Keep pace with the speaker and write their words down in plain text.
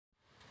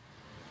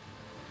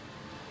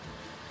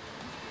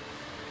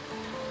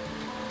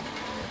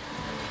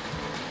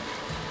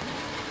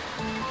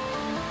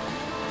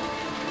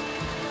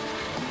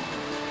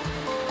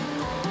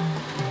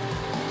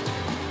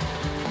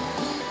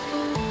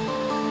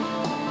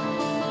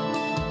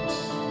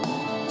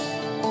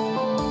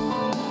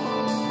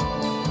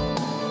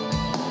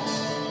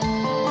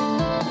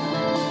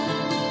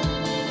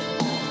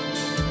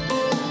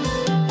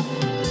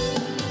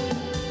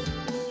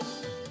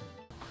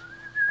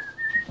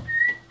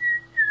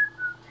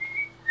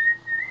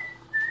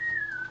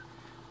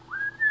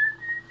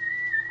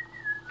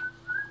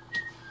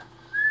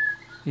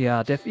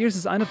Ja, Deaf Ears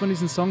ist einer von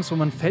diesen Songs, wo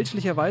man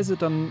fälschlicherweise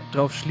dann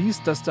drauf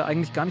schließt, dass da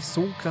eigentlich gar nicht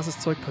so krasses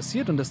Zeug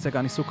passiert und dass der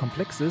gar nicht so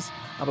komplex ist.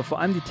 Aber vor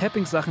allem die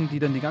Tapping-Sachen, die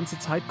dann die ganze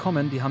Zeit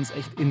kommen, die haben es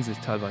echt in sich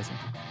teilweise.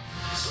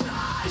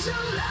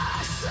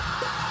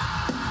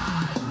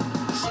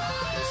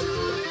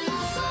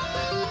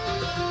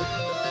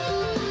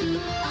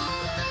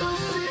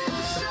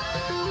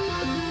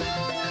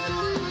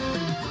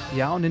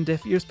 Ja, und in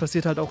Deaf Ears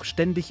passiert halt auch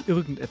ständig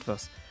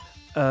irgendetwas.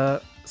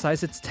 Sei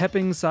es jetzt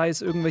Tapping, sei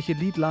es irgendwelche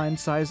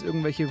Leadlines, sei es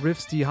irgendwelche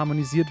Riffs, die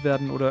harmonisiert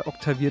werden oder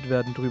oktaviert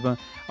werden drüber.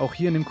 Auch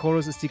hier in dem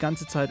Chorus ist die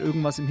ganze Zeit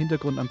irgendwas im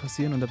Hintergrund am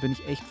passieren und da bin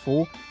ich echt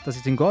froh, dass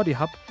ich den Gordy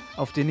habe,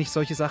 auf den ich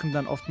solche Sachen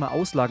dann oft mal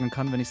auslagern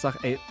kann, wenn ich sage,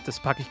 ey,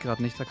 das packe ich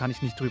gerade nicht, da kann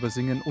ich nicht drüber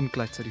singen und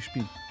gleichzeitig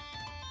spielen.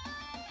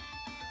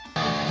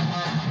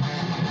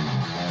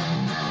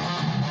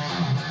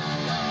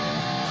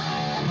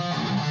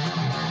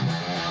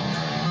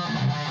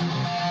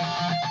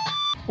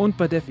 Und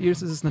bei Deaf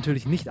Ears ist es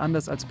natürlich nicht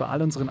anders als bei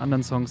all unseren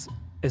anderen Songs.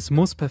 Es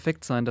muss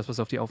perfekt sein, das,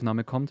 was auf die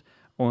Aufnahme kommt.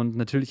 Und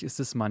natürlich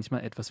ist es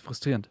manchmal etwas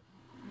frustrierend.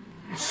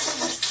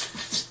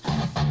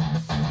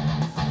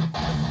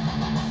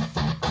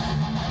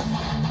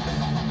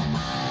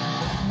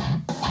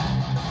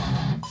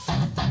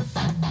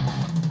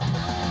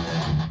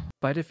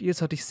 Bei Deaf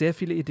Ears hatte ich sehr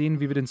viele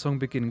Ideen, wie wir den Song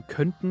beginnen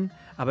könnten,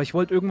 aber ich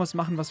wollte irgendwas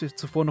machen, was wir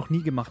zuvor noch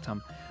nie gemacht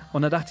haben.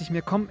 Und da dachte ich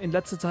mir, komm, in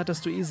letzter Zeit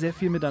hast du sehr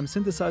viel mit deinem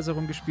Synthesizer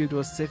rumgespielt, du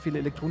hast sehr viele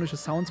elektronische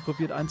Sounds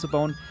probiert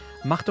einzubauen,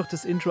 mach doch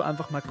das Intro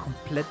einfach mal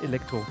komplett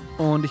elektro.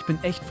 Und ich bin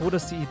echt froh,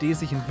 dass die Idee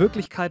sich in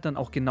Wirklichkeit dann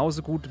auch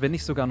genauso gut, wenn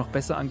nicht sogar noch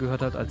besser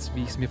angehört hat, als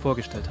wie ich es mir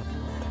vorgestellt habe.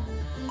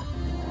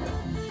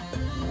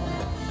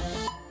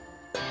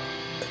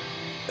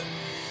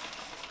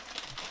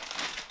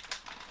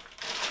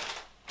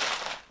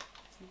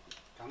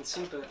 Ganz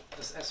simpel,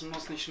 das Essen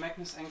muss nicht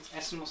schmecken, das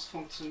Essen muss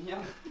funktionieren.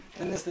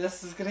 Dann ist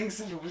das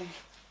geringste Problem.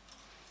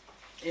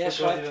 Er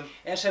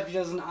schreibt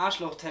wieder so einen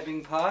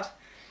Arschloch-Tapping-Part,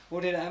 wo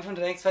du dir einfach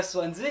denkst, weißt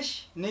du, an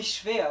sich nicht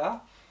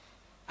schwer,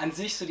 an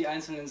sich so die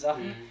einzelnen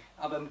Sachen,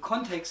 aber im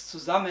Kontext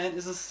zusammen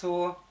ist es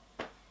so,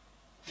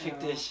 fick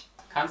dich.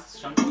 Kannst du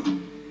schon?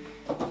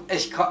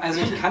 Ich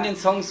kann den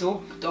Song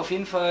so auf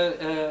jeden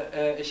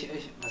Fall,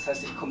 was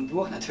heißt ich komme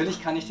durch,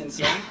 natürlich kann ich den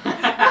Song.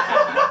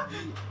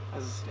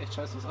 Also es sieht echt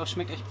scheiße aus, aber es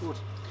schmeckt echt gut.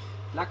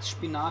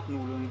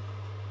 Lachs-Spinatnudeln.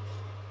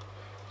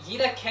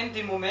 Jeder kennt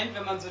den Moment,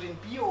 wenn man so den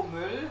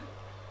Biomüll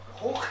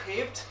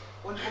hochhebt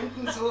und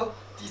unten so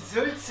die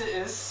Sülze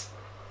ist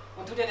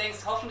und du dir denkst,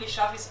 hoffentlich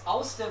schaffe ich es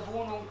aus der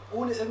Wohnung,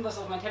 ohne irgendwas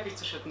auf meinen Teppich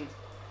zu schütten.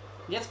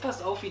 Und jetzt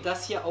passt auf, wie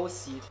das hier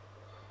aussieht.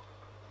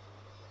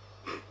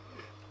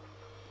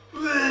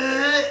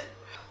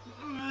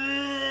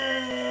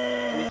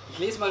 Ich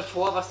lese mal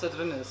vor, was da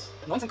drin ist.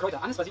 19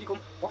 Kräuter, Anis, Basilikum,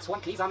 Boxhorn,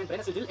 Kleesamen,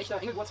 Brennnessel, Dill,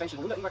 Echter, Engelwurz, Fenchel,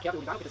 Holunder, Ingwer, Kerbe,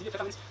 Oregano, Petersilie,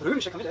 Pfefferminz,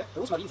 römische Kamille,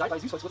 Rosmarin, Salbei,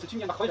 Süßholzwurzel,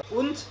 Thymian, Wacholder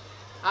und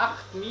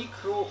 8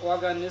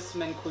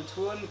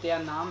 Mikroorganismenkulturen,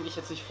 deren Namen ich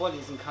jetzt nicht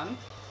vorlesen kann.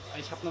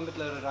 Ich habe nur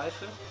mittlere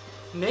Reife.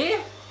 Nee!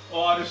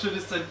 Oh, du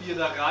schüttest dein Bier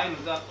da rein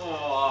und dann,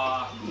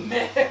 oh.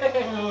 Nee!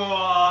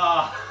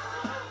 Oh.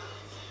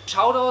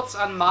 Shoutouts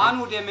an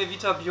Manu, der mir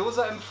Vita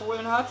Biosa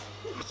empfohlen hat.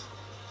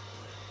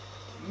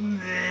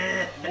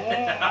 Nee!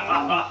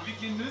 Wie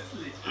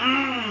genüsslich!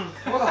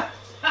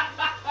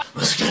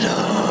 Was geht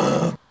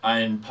ab?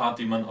 Ein Part,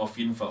 den man auf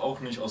jeden Fall auch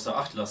nicht außer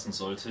Acht lassen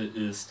sollte,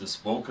 ist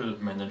das Vocal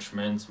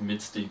Management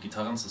mit den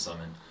Gitarren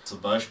zusammen.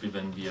 Zum Beispiel,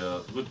 wenn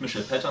wir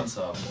rhythmische Patterns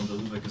haben und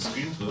darüber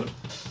gestreamt wird,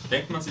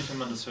 denkt man sich, wenn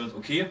man das hört,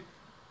 okay.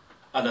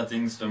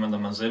 Allerdings, wenn man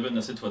dann mal selber in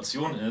der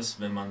Situation ist,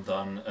 wenn man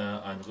dann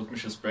ein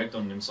rhythmisches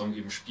Breakdown in dem Song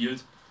eben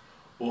spielt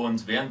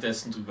und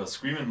währenddessen drüber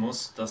screamen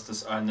muss, dass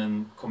das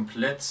einen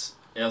komplett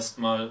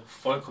erstmal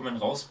vollkommen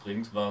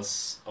rausbringt,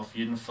 was auf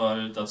jeden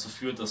Fall dazu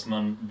führt, dass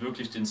man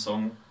wirklich den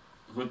Song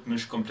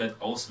rhythmisch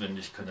komplett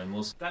auswendig können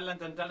muss. Warte,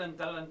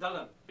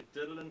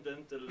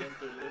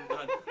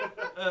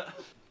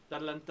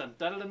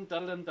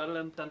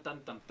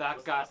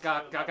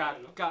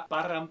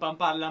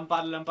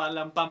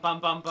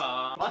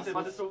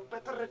 so.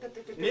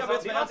 Nee, aber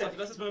jetzt mal ernsthaft,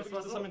 lass es mal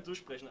wirklich zusammen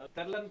durchsprechen.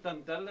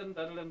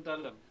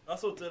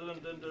 Achso,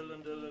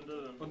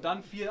 und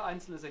dann 4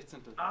 einzelne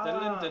Sechzehntel.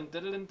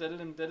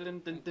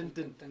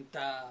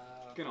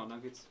 Genau,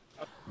 dann geht's.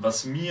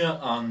 Was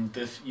mir an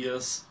Deaf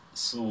Ears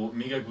so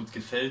mega gut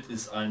gefällt,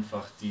 ist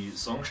einfach die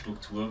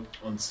Songstruktur.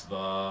 Und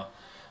zwar,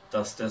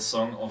 dass der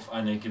Song auf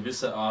eine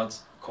gewisse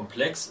Art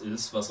komplex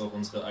ist, was auch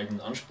unsere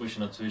eigenen Ansprüche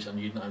natürlich an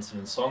jeden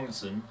einzelnen Song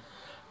sind,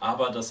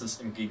 aber dass es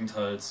im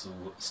Gegenteil zu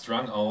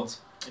Strung Out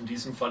in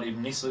diesem Fall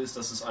eben nicht so ist,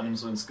 dass es einem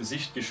so ins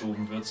Gesicht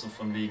geschoben wird, so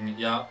von wegen,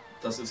 ja,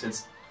 das ist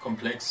jetzt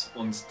komplex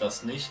und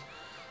das nicht,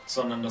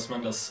 sondern dass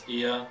man das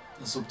eher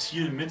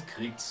subtil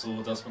mitkriegt,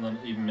 so dass man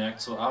dann eben merkt,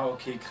 so, ah,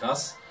 okay,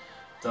 krass,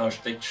 da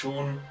steckt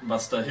schon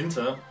was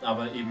dahinter,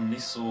 aber eben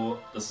nicht so,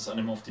 dass es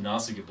einem auf die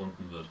Nase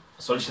gebunden wird.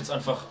 Soll ich jetzt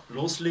einfach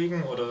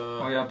loslegen,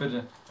 oder? Oh ja,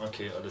 bitte.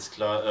 Okay, alles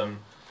klar.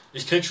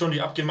 Ich krieg schon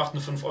die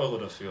abgemachten 5 €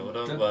 dafür,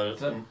 oder? Da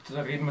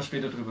reden wir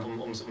später drüber.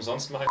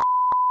 Umsonst mache ich...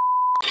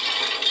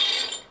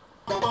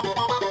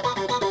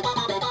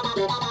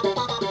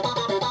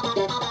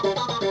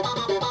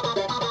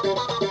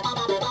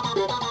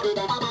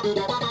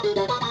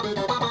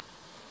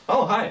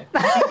 hi.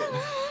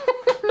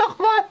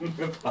 Nochmal.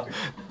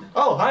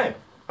 Oh, hi.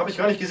 Hab ich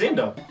gar nicht gesehen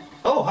da.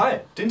 Oh, hi.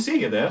 Didn't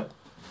see you there.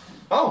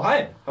 Oh,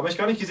 hi. Hab ich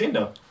gar nicht gesehen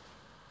da.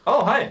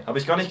 Oh, hi. Hab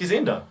ich gar nicht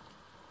gesehen da.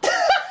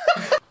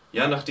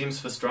 Ja, nachdem es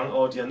für Strung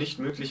Out ja nicht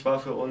möglich war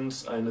für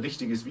uns, ein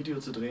richtiges Video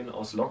zu drehen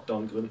aus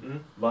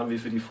Lockdown-Gründen, waren wir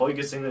für die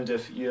Folgesingle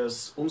Deaf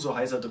Ears umso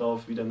heißer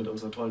drauf, wieder mit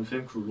unserer tollen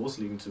Filmcrew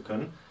loslegen zu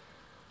können.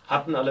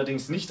 Hatten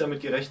allerdings nicht damit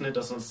gerechnet,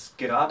 dass uns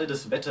gerade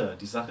das Wetter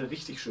die Sache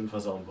richtig schön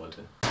versauen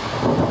wollte.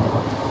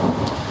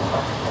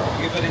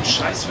 Über den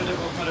Scheißwetter,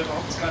 ob man da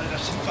überhaupt gerade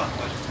dahin fahren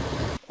wollte.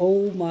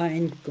 Oh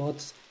mein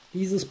Gott,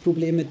 dieses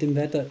Problem mit dem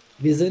Wetter.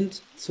 Wir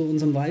sind zu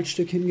unserem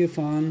Waldstück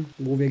hingefahren,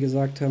 wo wir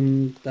gesagt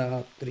haben,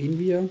 da drehen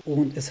wir.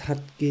 Und es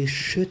hat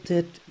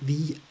geschüttet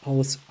wie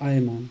aus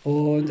Eimern.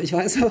 Und ich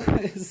weiß auch,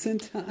 wir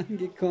sind da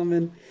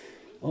angekommen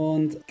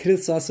und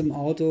Chris saß im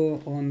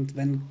Auto. Und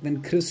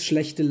wenn Chris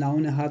schlechte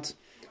Laune hat,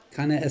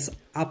 kann er es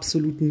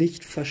absolut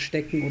nicht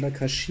verstecken oder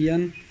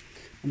kaschieren.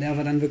 Und er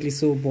war dann wirklich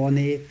so, boah,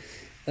 nee,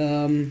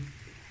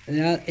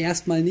 ja,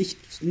 erstmal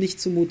nicht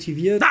so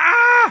motiviert.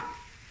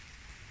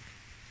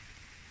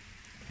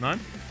 Nein?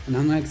 Und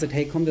dann haben wir gesagt,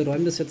 hey komm, wir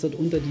räumen das jetzt halt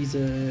unter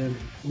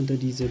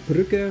diese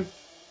Brücke.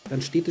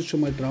 Dann steht es schon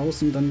mal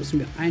draußen. Dann müssen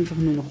wir einfach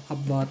nur noch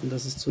abwarten,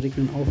 dass es zu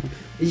regnen aufhört.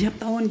 Ich habe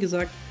dauernd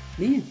gesagt,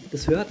 nee,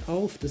 das hört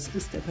auf. Das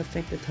ist der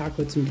perfekte Tag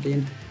heute zum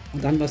Drehen.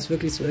 Und dann war es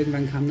wirklich so,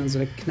 irgendwann kam dann so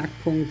der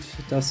Knackpunkt,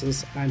 dass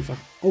es einfach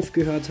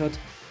aufgehört hat.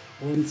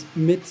 Und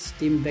mit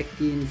dem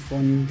Weggehen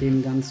von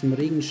dem ganzen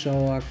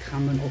Regenschauer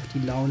kam dann auch die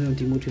Laune und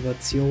die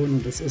Motivation.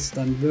 Und es ist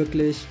dann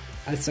wirklich,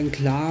 als dann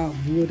klar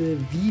wurde,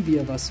 wie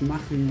wir was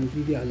machen und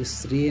wie wir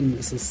alles drehen,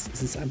 es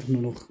ist einfach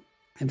nur noch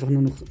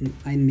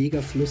ein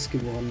mega Fluss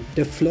geworden.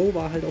 Der Flow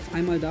war halt auf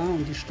einmal da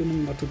und die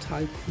Stimmung war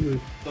total cool.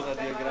 Doch ein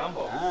Diagramm.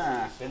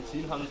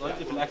 Benzin haben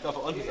sollte vielleicht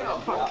auf uns sein.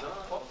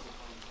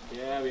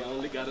 Yeah, we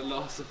only got a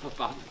loss of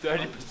about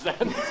 30%.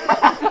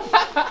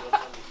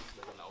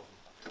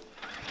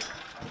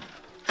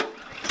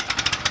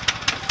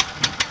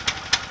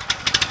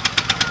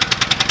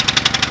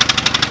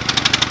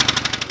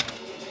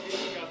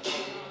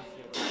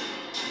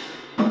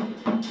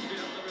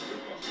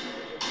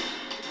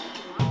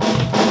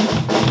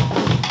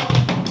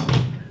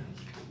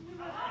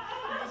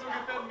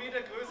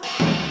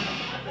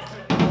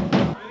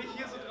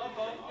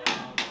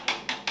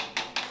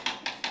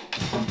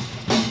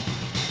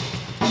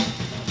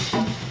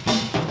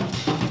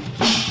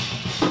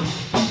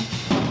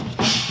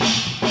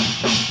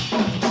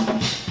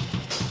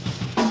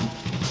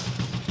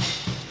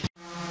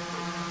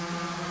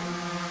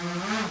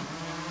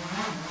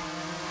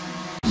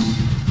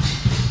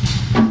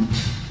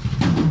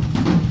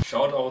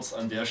 Shoutouts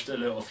an der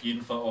Stelle auf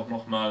jeden Fall auch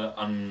nochmal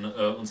an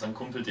unseren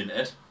Kumpel, den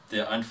Ed,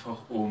 der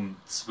einfach um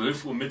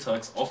 12 Uhr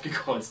mittags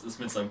aufgekreuzt ist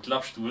mit seinem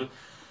Klappstuhl,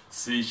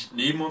 sich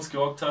neben uns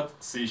gehockt hat,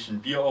 sich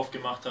ein Bier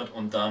aufgemacht hat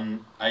und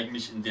dann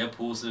eigentlich in der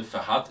Pose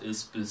verharrt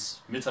ist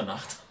bis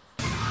Mitternacht.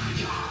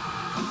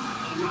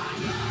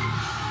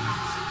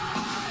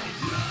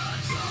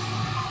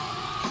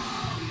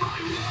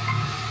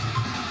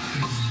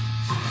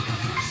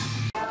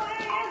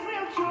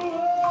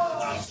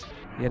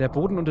 Ja, der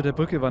Boden unter der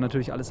Brücke war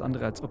natürlich alles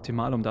andere als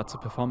optimal, um da zu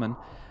performen.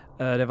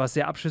 Der war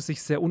sehr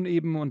abschüssig, sehr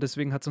uneben und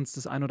deswegen hat es uns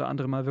das ein oder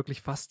andere Mal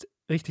wirklich fast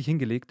richtig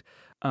hingelegt.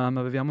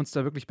 Aber wir haben uns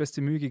da wirklich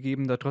beste Mühe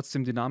gegeben, da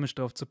trotzdem dynamisch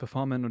drauf zu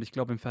performen und ich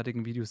glaube, im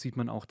fertigen Video sieht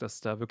man auch,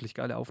 dass da wirklich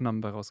geile Aufnahmen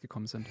bei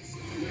rausgekommen sind.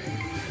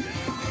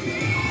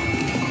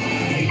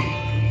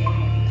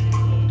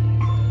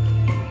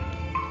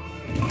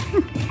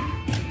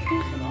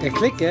 Der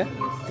Klick, gell?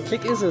 Der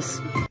Klick ist es.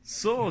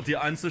 So, die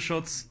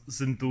Einzelshots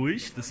sind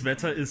durch. Das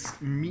Wetter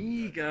ist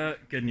mega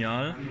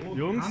genial.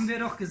 Jungs. Haben wir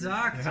doch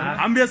gesagt. Ja.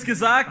 Haben wir es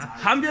gesagt?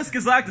 Haben wir es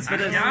gesagt? Das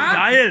Wetter ist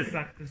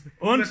geil.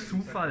 Und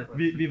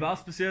wie war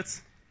es bis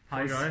jetzt?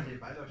 Heiß.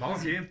 War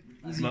okay.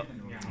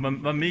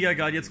 War mega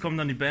geil. Jetzt kommen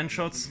dann die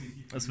Bandshots.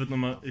 Es wird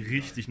nochmal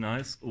richtig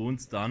nice.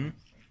 Und dann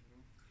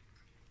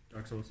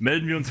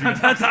melden wir uns wieder.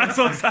 Dark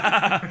Souls.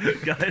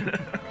 Geil.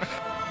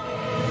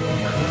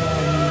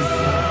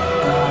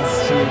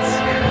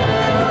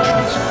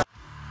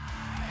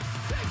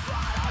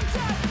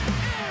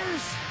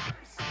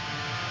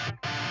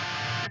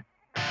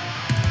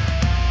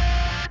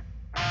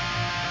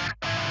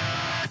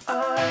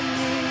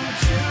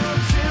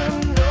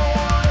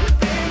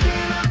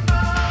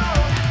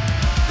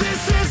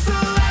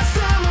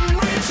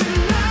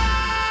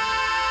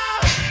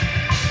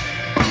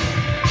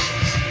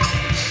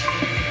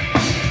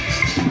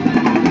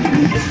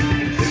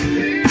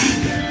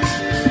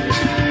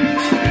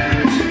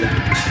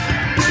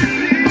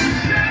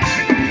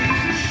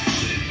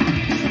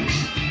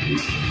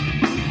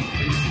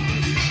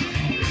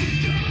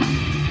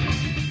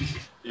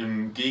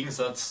 Im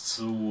Gegensatz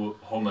zu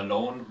Home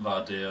Alone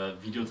war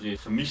der Videodreh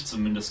für mich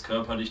zumindest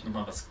körperlich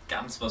nochmal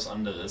was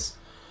anderes.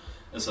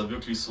 Es war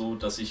wirklich so,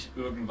 dass ich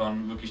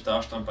irgendwann wirklich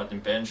da stand bei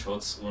den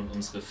Bandshots und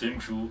unsere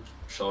Filmcrew,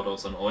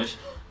 Shoutouts an euch,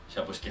 ich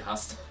habe euch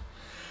gehasst,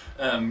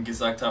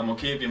 gesagt haben,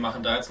 okay, wir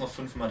machen da jetzt noch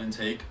 5-mal den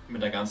Take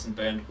mit der ganzen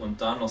Band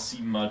und da noch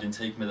 7-mal den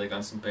Take mit der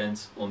ganzen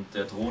Band und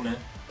der Drohne.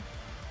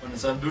 Und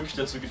es hat wirklich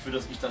dazu geführt,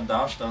 dass ich dann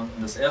da stand.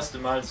 Und das erste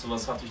Mal,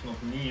 sowas hatte ich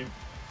noch nie,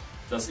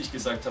 dass ich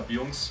gesagt habe,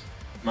 Jungs,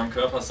 mein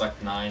Körper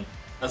sagt nein.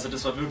 Also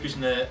das war wirklich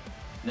eine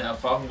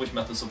Erfahrung, wo ich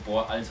mir dachte so,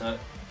 boah, Alter,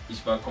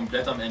 ich war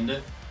komplett am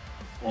Ende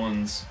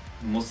und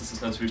musstest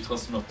es natürlich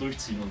trotzdem noch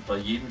durchziehen und bei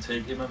jedem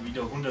Take immer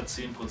wieder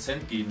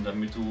 110% geben,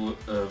 damit du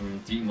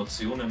die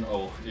Emotionen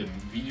auch im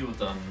Video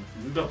dann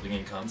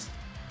rüberbringen kannst.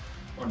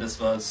 Und es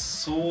war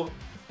so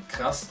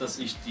krass, dass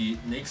ich die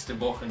nächste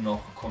Woche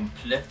noch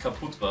komplett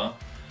kaputt war,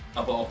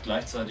 aber auch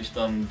gleichzeitig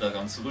dann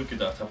daran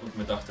zurückgedacht habe und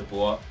mir dachte,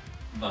 boah,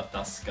 war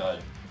das geil.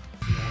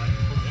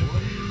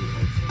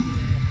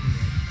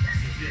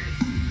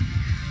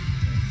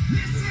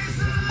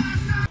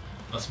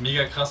 Was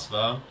mega krass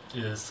war,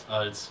 ist,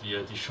 als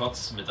wir die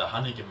Shots mit der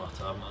Hanne gemacht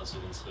haben, also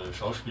unsere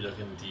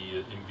Schauspielerin,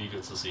 die im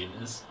Video zu sehen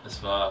ist.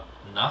 Es war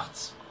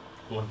nachts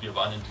und wir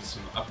waren in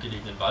diesem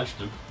abgelegenen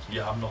Waldstück.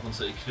 Wir haben noch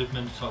unser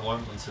Equipment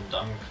verräumt und sind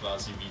dann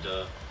quasi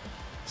wieder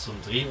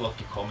zum Drehort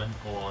gekommen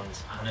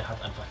und Hanne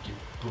hat einfach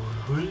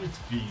gebrüllt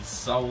wie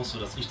Sau,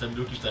 sodass ich dann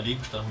wirklich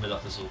daneben stand und mir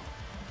dachte so,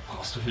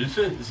 brauchst du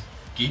Hilfe?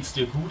 Geht's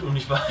dir gut? Und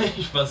ich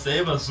war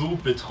selber so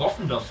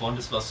betroffen davon,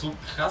 das war so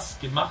krass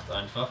gemacht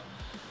einfach,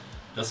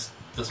 dass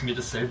mir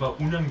das selber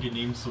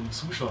unangenehm zum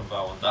Zuschauen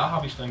war. Und da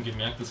habe ich dann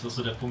gemerkt, das war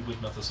so der Punkt, wo ich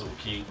dachte so,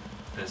 okay,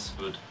 das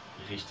wird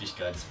richtig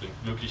geil, das bringt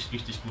wirklich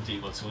richtig gute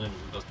Emotionen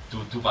rüber.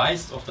 Du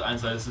weißt, auf der einen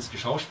Seite es ist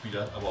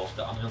geschauspielert, aber auf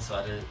der anderen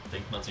Seite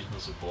denkt man sich nur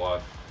so,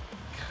 boah,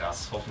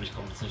 krass, hoffentlich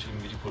kommt jetzt nicht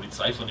irgendwie die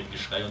Polizei von dem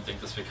Geschrei und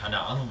denkt, dass wir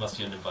keine Ahnung, was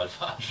wir in dem Wald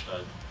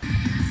veranstalten.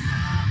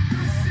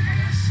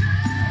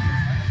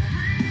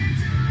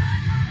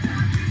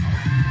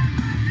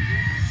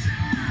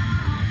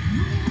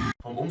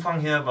 Vom Umfang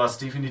her war es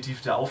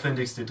definitiv der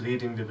aufwendigste Dreh,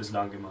 den wir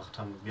bislang gemacht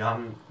haben. Wir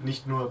haben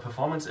nicht nur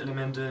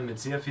Performance-Elemente mit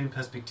sehr vielen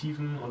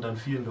Perspektiven und an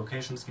vielen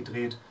Locations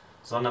gedreht,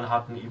 sondern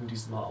hatten eben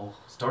diesmal auch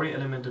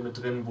Story-Elemente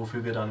mit drin,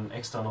 wofür wir dann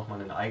extra nochmal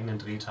einen eigenen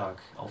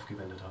Drehtag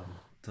aufgewendet haben.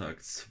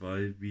 Tag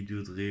 2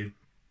 Videodreh.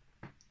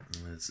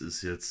 Es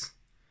ist jetzt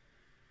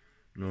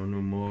 9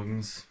 Uhr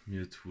morgens.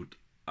 Mir tut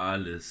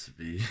alles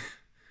weh.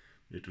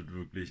 Mir tut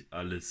wirklich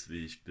alles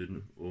weh. Ich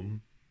bin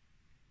um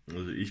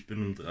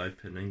 3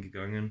 pennen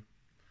gegangen.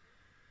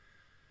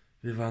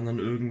 Wir waren dann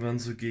irgendwann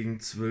so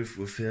gegen 12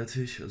 Uhr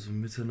fertig, also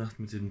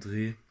Mitternacht mit dem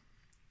Dreh.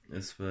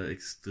 Es war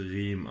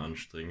extrem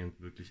anstrengend,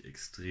 wirklich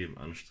extrem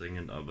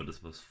anstrengend, aber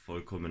das war es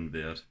vollkommen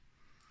wert.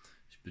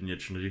 Ich bin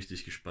jetzt schon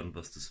richtig gespannt,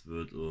 was das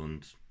wird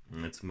und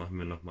jetzt machen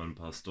wir nochmal ein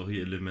paar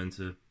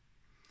Story-Elemente.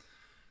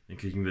 Dann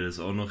kriegen wir das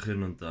auch noch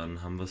hin und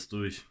dann haben wir es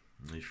durch.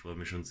 Ich freue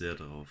mich schon sehr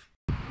drauf.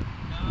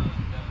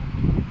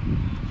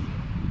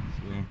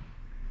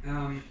 So.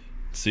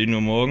 10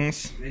 Uhr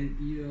morgens. Wenn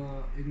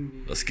ihr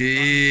irgendwie. Was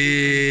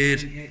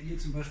geht?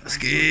 Was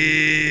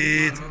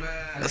geht?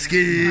 Was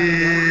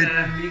geht?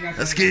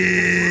 Was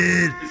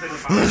geht?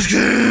 Was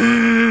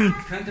geht?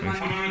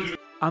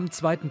 Am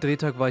zweiten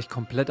Drehtag war ich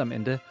komplett am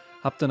Ende,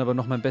 hab dann aber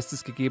noch mein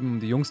Bestes gegeben, um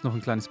die Jungs noch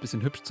ein kleines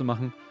bisschen hübsch zu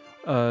machen,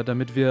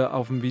 damit wir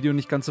auf dem Video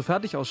nicht ganz so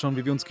fertig ausschauen,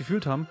 wie wir uns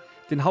gefühlt haben.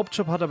 Den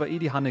Hauptjob hat aber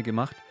die Hanne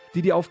gemacht,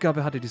 die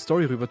Aufgabe hatte, die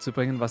Story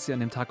rüberzubringen, was sie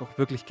an dem Tag auch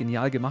wirklich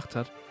genial gemacht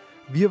hat.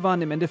 Wir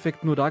waren im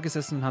Endeffekt nur da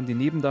gesessen und haben die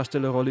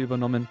Nebendarstellerrolle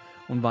übernommen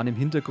und waren im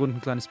Hintergrund ein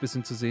kleines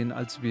bisschen zu sehen,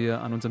 als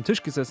wir an unserem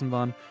Tisch gesessen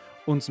waren,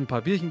 uns ein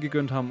paar Bierchen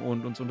gegönnt haben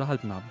und uns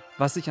unterhalten haben.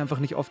 Was sich einfach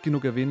nicht oft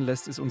genug erwähnen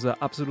lässt, ist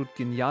unser absolut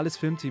geniales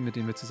Filmteam, mit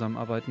dem wir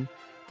zusammenarbeiten.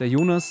 Der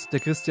Jonas,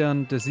 der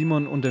Christian, der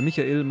Simon und der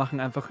Michael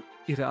machen einfach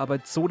ihre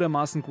Arbeit so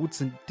dermaßen gut,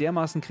 sind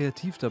dermaßen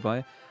kreativ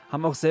dabei,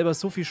 haben auch selber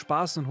so viel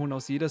Spaß und holen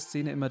aus jeder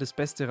Szene immer das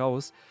Beste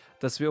raus,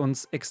 dass wir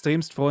uns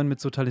extremst freuen,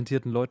 mit so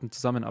talentierten Leuten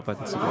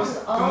zusammenarbeiten zu dürfen.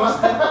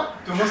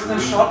 Du musst einen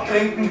Shot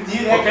trinken,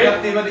 direkt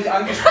nachdem er dich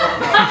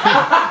angesprochen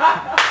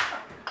hat.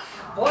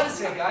 Boah,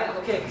 das wäre geil,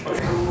 okay.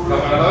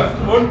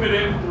 Und mit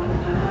dem.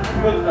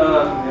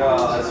 Ja,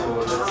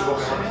 also letzte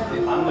Woche habe ich die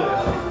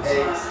andere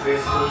extrem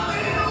gut.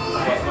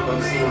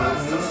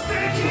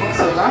 Du guckst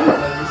so lang?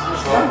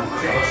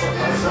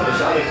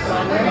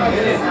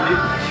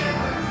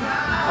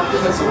 Habt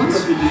ihr das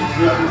uns?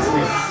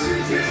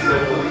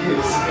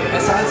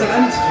 Besser als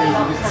Rand.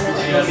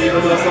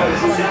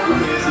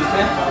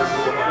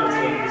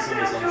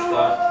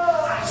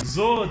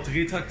 So,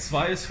 Drehtag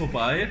 2 ist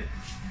vorbei.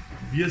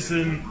 Wir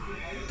sind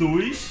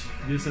durch.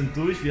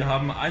 Wir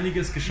haben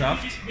einiges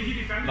geschafft.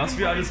 Was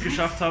wir alles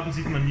geschafft haben,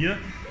 sieht man hier.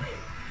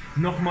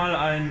 Nochmal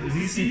ein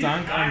riesen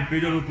Dank an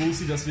Beda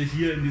Lugosi, dass wir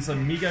hier in dieser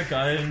mega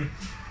geilen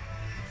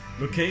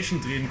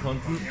Location drehen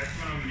konnten.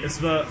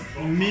 Es war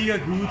mega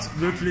gut,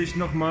 wirklich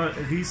nochmal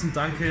riesen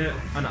Danke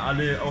an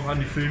alle, auch an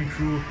die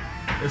Filmcrew.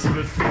 Es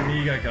wird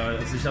mega geil.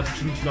 Also ich habe es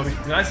schon, glaube ich,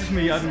 30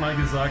 Milliarden Mal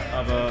gesagt,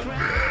 aber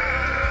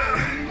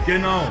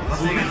genau,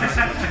 so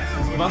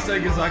was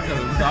er gesagt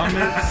hat. Und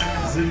damit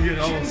sind wir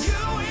raus.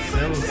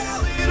 Servus.